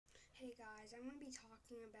guys, I'm going to be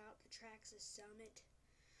talking about the Traxxas Summit.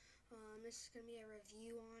 This is going to be a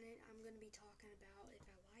review on it. I'm going to be talking about if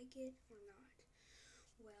I like it or not.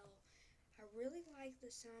 Well, I really like the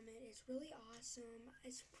Summit. It's really awesome.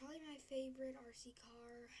 It's probably my favorite RC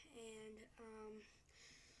car, and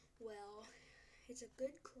well, it's a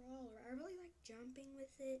good crawler. I really like jumping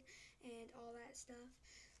with it and all that stuff.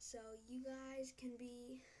 So you guys can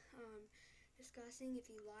be discussing if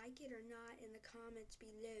you like it or not in the comments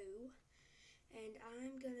below. And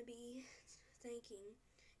I'm going to be thinking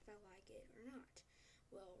if I like it or not.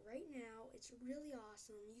 Well, right now, it's really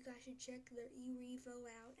awesome. You guys should check the e-revo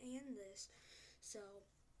out and this. So,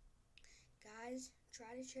 guys,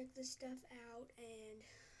 try to check this stuff out, and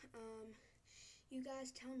you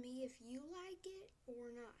guys tell me if you like it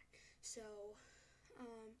or not. So,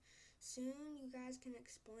 soon you guys can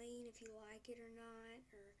explain if you like it or not,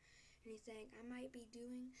 or anything. I might be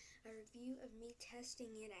doing a review of me testing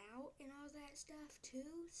it out and all that stuff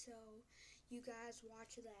too, so you guys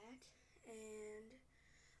watch that. And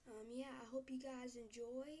yeah, I hope you guys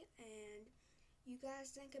enjoy, and you guys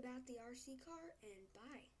think about the RC car, and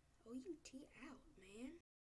bye. OUT out, man.